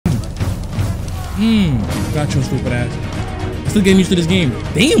Got your stupid ass. Still getting used to this game.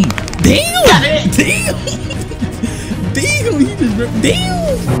 Damn. Damn. Damn. Damn. He just ripped.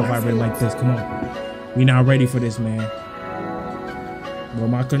 Damn. Still vibrating like this. Come on. We not ready for this, man. Bro,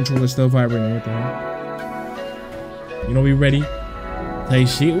 my controller's still vibrating. What the hell? You know we ready? Tight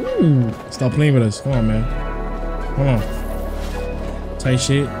shit. Ooh. Stop playing with us. Come on, man. Come on. Tight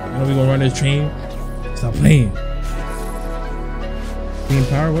shit. You know we gonna run this train. Stop playing. Team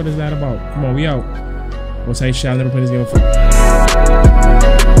power? What is that about? Come on, we out. What's tight shit? I'll never play this game before.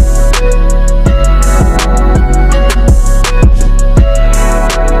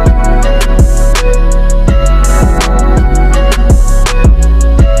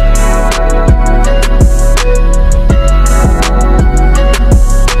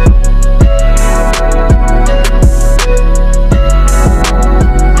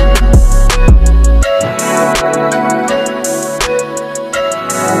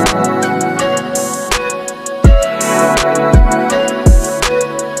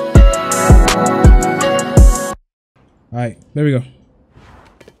 Alright, there we go.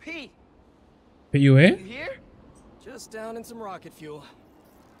 Pete! Pete, you here? You here? Just down in some rocket fuel.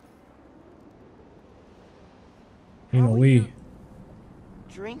 You know we.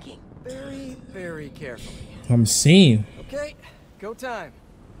 Drinking. Very, very carefully. I'm seeing. Okay, go time.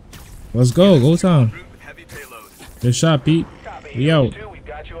 Let's go, go time. Good shot, Pete. We out.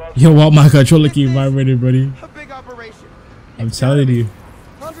 Yo, what my controller keep vibrating, buddy. A big operation. I'm telling you.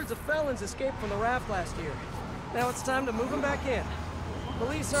 Hundreds of felons escaped from the raft last year. Now it's time to move them back in.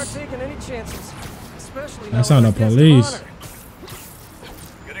 Police aren't taking any chances, especially now. That's not the police.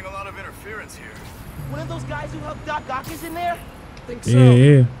 Getting a lot of interference here. One of those guys who helped Doc is in there? Think so.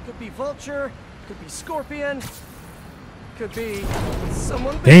 Yeah. Could be Vulture, could be Scorpion, could be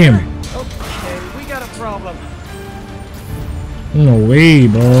someone bigger. Damn. Okay, we got a problem. No way,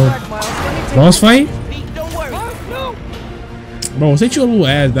 bro. Back, Miles. Let me take Boss fight? Pete, don't worry. No. Bro, sit your little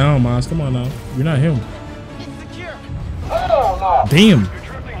ass down, Miles. Come on now. You're not him. It's secure. Damn. You're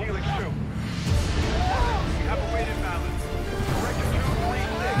drifting Helix 2. You have a weight imbalance.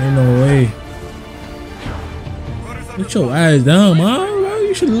 Ain't no way. Put your ass down, man. Bro,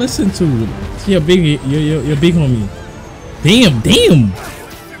 you should listen to it. See your big, your big homie. Damn. Damn.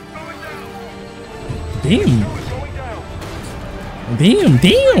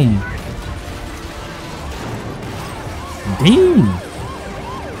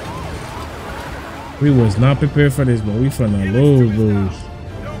 We was not prepared for this, but we finna lose.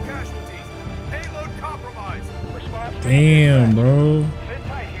 No casualties. Payload compromised. Damn, bro. Sit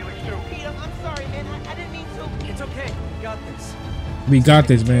tight, Helix 2. Pete, I'm sorry, man. I didn't mean to. It's okay. We got this. We got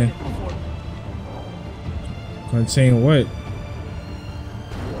this, man. I'm saying what?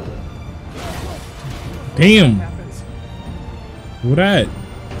 Damn. Happens. Who that?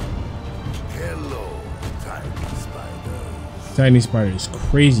 Hello, tiny spider. Tiny spider is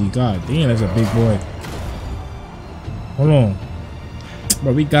crazy. God damn, that's a big boy. Hold on.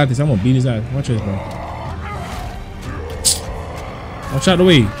 Bro, we got this. I'm gonna beat his ass. Watch this, bro. Watch out the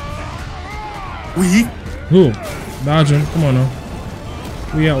way. Who? Dodging. Come on now.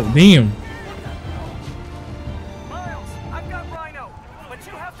 We out. Damn. Miles, I've got Rhino, but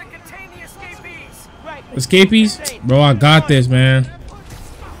you have to contain the escapees. Right. Escapees? Bro, I got this, man.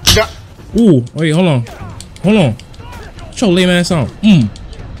 Ooh, wait, hold on. Show lame ass on.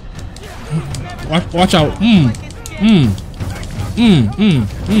 Watch out.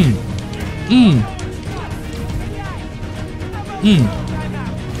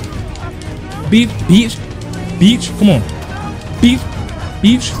 Beach. Come on.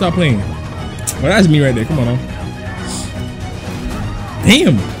 Beach. Stop playing. Well, that's me right there. Come on now.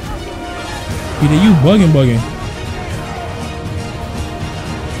 Damn. Peter, you bugging.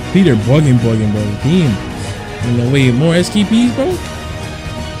 Peter bugging, bro. Damn. You know, wait, more SKPs, bro?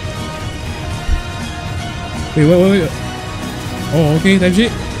 Wait. Oh, okay, that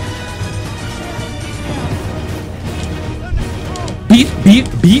shit. Beat.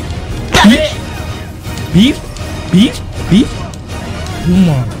 Oh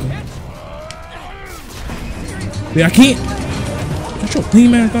my god. Wait, I can't. That's your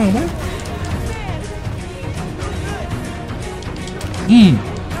clean man thing, what?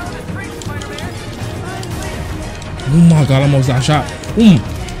 Oh my god, I almost got shot. Lean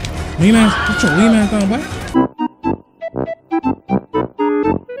ass, what's your lean ass thing, what?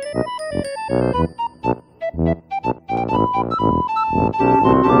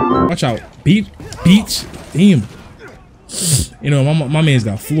 Watch out. Beach. Damn. You know, my man's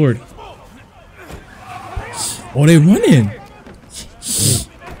got floored. Oh, they running.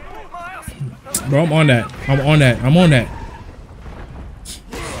 Bro, I'm on that.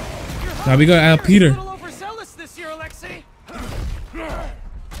 Now we gotta add Peter. A little overzealous this year, Alexei.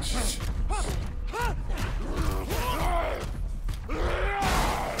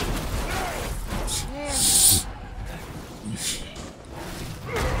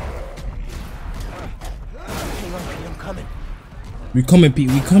 We coming, Pete.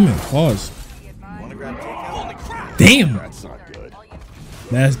 We coming. Pause. Damn. That's not good.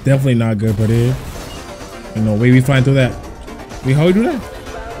 That's definitely not good, but it. You know, way we flying through that. Wait, how we do that?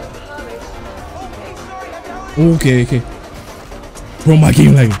 Okay, okay. Bro, my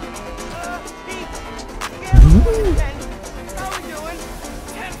game lagging.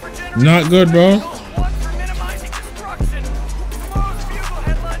 Not good, bro. One for minimizing destruction. Tomorrow's bugle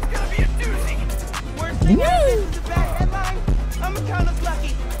headline's gonna be a doozy. Worst thing ever, this is a bad headline. I'm kind of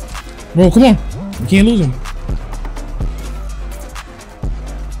lucky. Bro, come on. We can't lose him.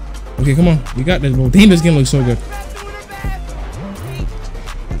 Okay, come on. We got this, bro. Damn, this game looks so good. Not doing her bad. Pete,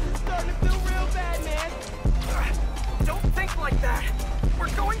 this is starting to feel real bad, man. Don't think like that. We're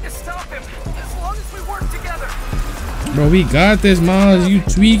going to stop him as long as we work together. Bro, we got this, Miles. You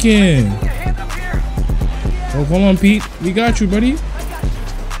tweaking. Put your hand up here. Oh, hold on, Pete. We got you, buddy.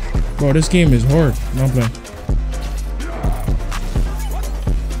 Bro, this game is hard. No, I'm playing.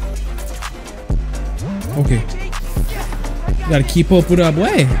 Okay. Gotta keep up with our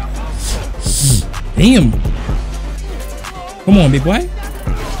boy. Damn. Come on, big boy.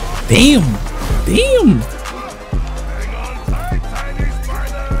 Damn. Damn.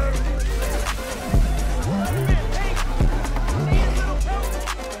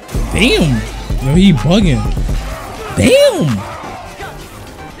 Damn. Yo, he bugging. Damn.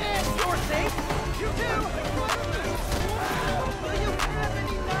 You're safe. You too. Do you have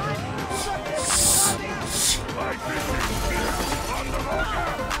any knives?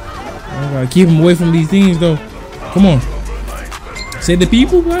 I gotta keep him away from these things, though. Come on. Say the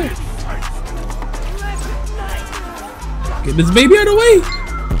people, boy. Get this baby out of the way.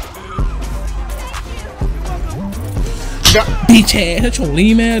 Bitch ass, that's your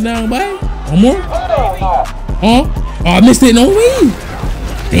lean man down, boy. One more? Oh, I missed it. No way.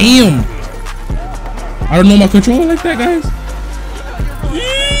 Damn. I don't know my controller like that, guys.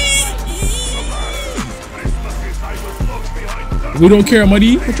 We don't care,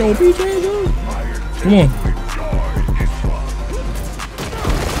 muddy. Put your bitch ass on. Come on.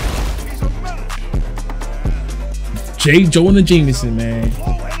 J. Jonah Jameson, man.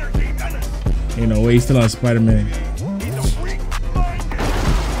 Ain't no way he's still on Spider-Man.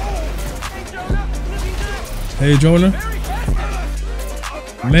 Hey, Jonah.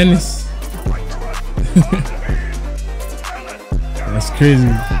 Menace. That's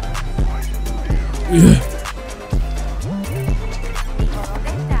crazy. Yeah.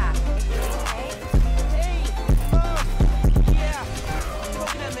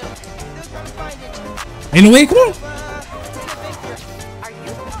 Ain't no way, come on.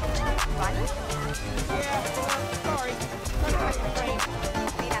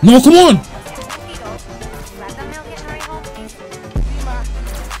 No, come on.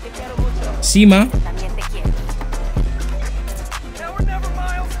 Sima. Now or never,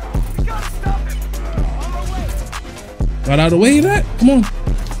 Miles. We gotta stop him. On the way. Got out of the way of that? Come on.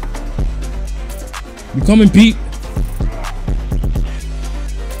 You coming, Pete?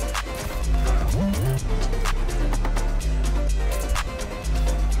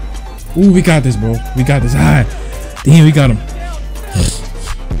 Ooh, we got this, bro. We got this. Ah, damn, we got him.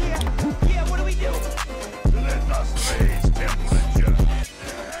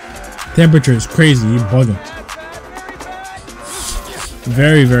 Temperature is crazy. You're bugging.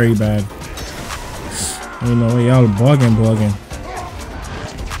 Very, very bad. You know, y'all bugging.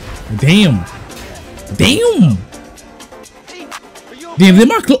 Damn. Damn. Damn,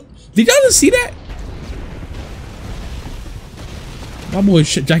 did y'all just see that? My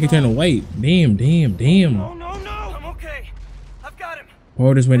boy's jacket turned white. Damn. No. I'm okay. I've got him.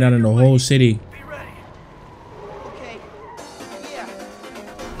 Pour this way down in the whole city. Be ready. Okay. Yeah.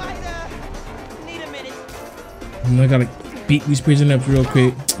 Might need a minute. I gotta beat these prisoners up real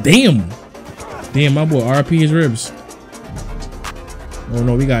quick. Damn, my boy RP his ribs. Oh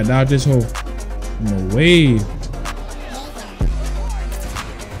no, we gotta dodge this hole. No way.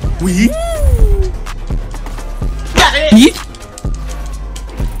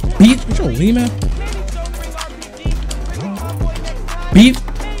 Beat, what's your lean man? Beat,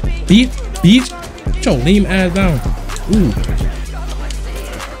 what's your lean ass down? Ooh.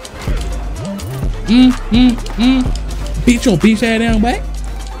 Beat your bitch ass down back.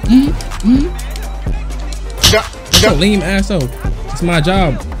 Get your lame ass up. It's my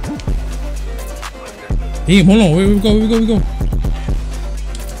job. Damn, hold on. Where we go?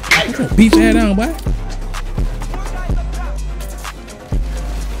 Beat your head down, boy.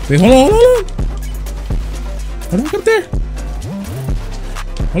 Wait, hold on. Hold on, up there.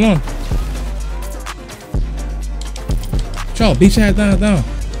 Hold on. Chill, beat your head down.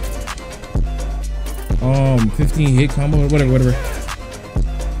 15 hit combo, whatever.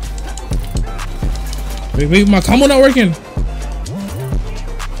 Wait, my combo not working.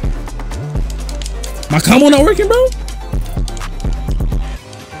 My combo not working, bro.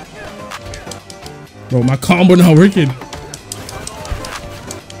 Bro, my combo not working.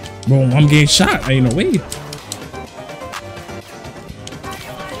 Bro, I'm getting shot. Ain't no way.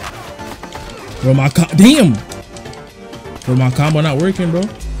 Bro, damn. Bro, my combo not working, bro.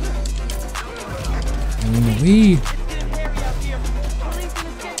 Ain't no way.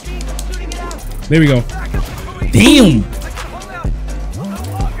 There we go. Damn.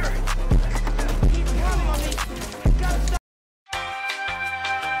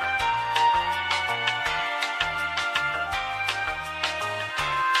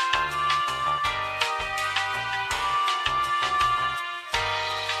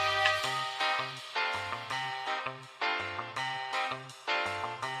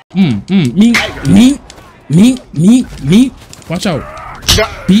 Me. Watch out.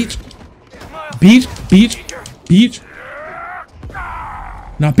 Beach.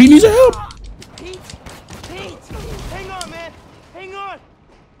 Now Pete needs your help. Pete, hang on, man. Hang on.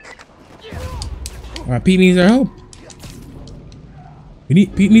 All right, Pete needs our help.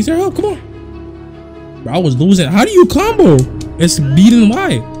 Pete needs our help. Come on. Bro, I was losing. How do you combo? It's beating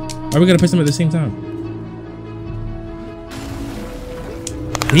Y. Are we gonna press them at the same time?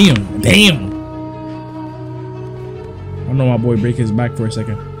 Damn. I know my boy break his back for a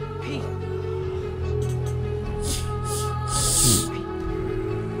second.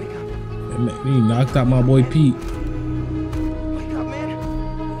 He knocked out my boy Pete.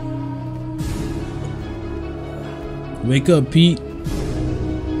 Wake up, Pete.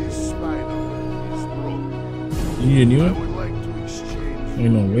 You need a new one?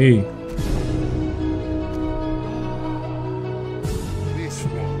 Ain't no way.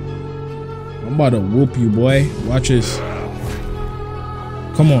 I'm about to whoop you, boy. Watch this.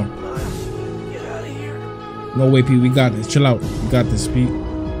 Come on. No way, Pete. We got this. Chill out. We got this, Pete.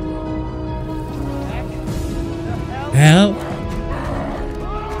 Help.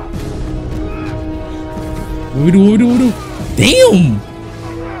 What we do? Damn.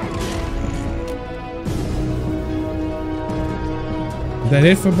 Is that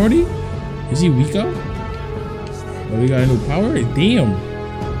it for Brody? Is he weak up? Oh, we got a new power? Damn.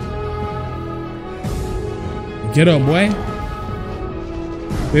 Get up, boy.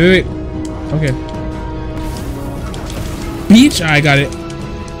 Wait. Okay. Beach? I got it.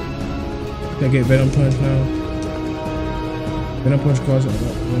 Can I get Venom Punch now? Venom Punch cause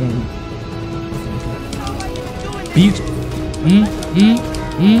Beach. Beat.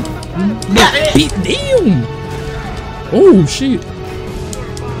 Damn. Oh shit.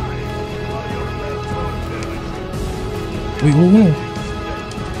 Wait, hold on.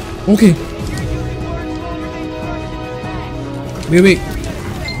 Okay. Wait.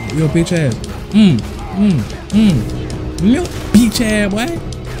 Yo, bitch ass. Milk bitch ass, boy.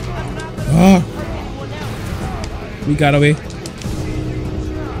 Oh. We got away.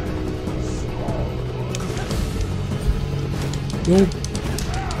 Yo.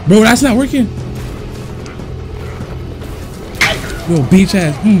 Bro, that's not working. Yo, bitch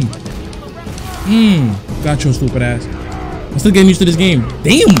ass. Got your stupid ass. I'm still getting used to this game.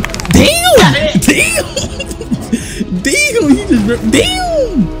 Damn. Damn, he just ripped.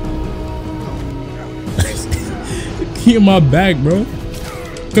 Damn! He in my back, bro.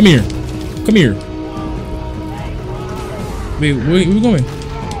 Come here. Wait, where we going?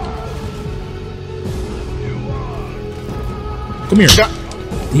 Come here.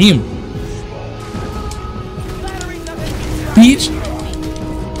 Damn. Peach.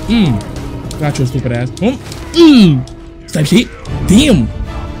 Got your stupid ass. Stop shit. Damn.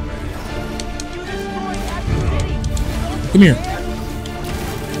 Come here.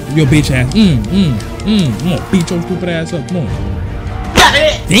 Yo, bitch ass. Come on, beat your stupid ass up. Come on. Got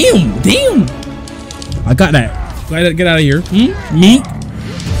it. Damn. I got that. Get out of here. Me.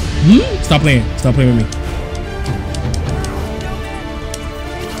 Stop playing with me.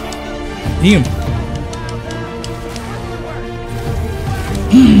 Damn.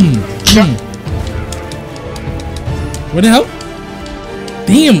 What the hell?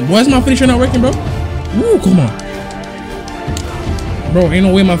 Damn. Why is my finisher not working, bro? Ooh, come on. Bro, ain't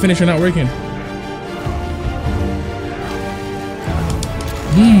no way my finisher not working.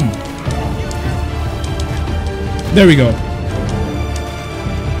 There we go.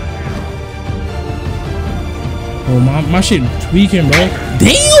 Oh, my shit tweaking, bro.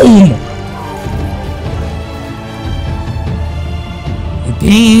 Damn!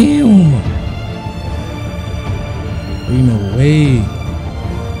 Damn! Ain't no way.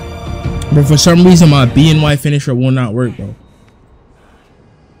 But for some reason, my BNY finisher will not work, bro.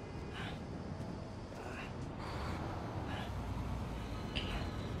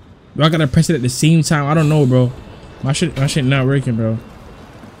 Do I gotta press it at the same time? I don't know, bro. My shit not working, bro.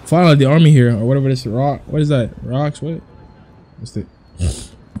 Follow the army here, or whatever this rock. What is that? Rocks? What? What's it?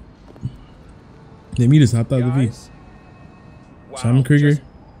 They meet us. I thought the V. Wow, Simon Krieger.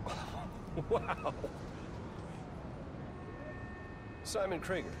 Wow. Simon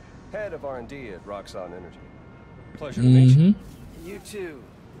Krieger, head of R&D at Roxxon Energy. Pleasure to meet you. You too.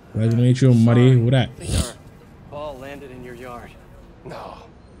 Pleasure to meet you, Muddy. What that? I think our ball landed in your yard. No,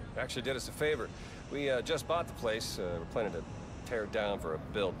 actually did us a favor. We just bought the place. We're planning to tear it down for a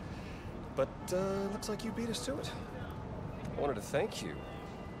build. But looks like you beat us to it. I wanted to thank you,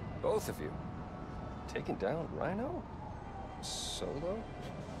 both of you. Taking down Rhino? Solo?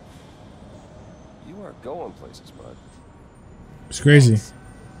 You are going places, bud. It's crazy.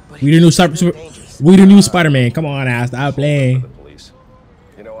 We the new Spider-Man. Come on, now, stop playing. The police.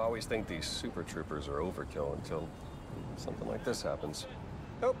 You know, I always think these super troopers are overkill until something like this happens.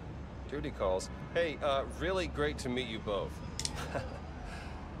 Oh, duty calls. Hey, really great to meet you both.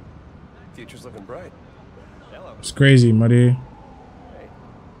 Future's looking bright. Hello. It's crazy, Muddy. Hey.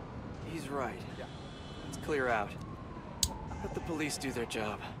 He's right. Let's clear out. Let the police do their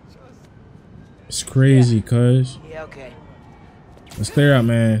job. It's crazy, cuz. Yeah, okay. Let's clear out,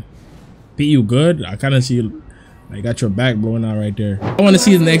 man. Pete, you good? I kind of see you. I got your back blowing out right there. I want to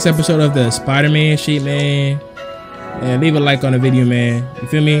see the next episode of the Spider-Man shit, man. And leave a like on the video, man. You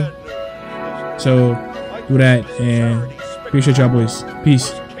feel me? So do that, and appreciate y'all, boys.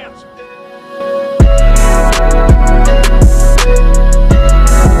 Peace.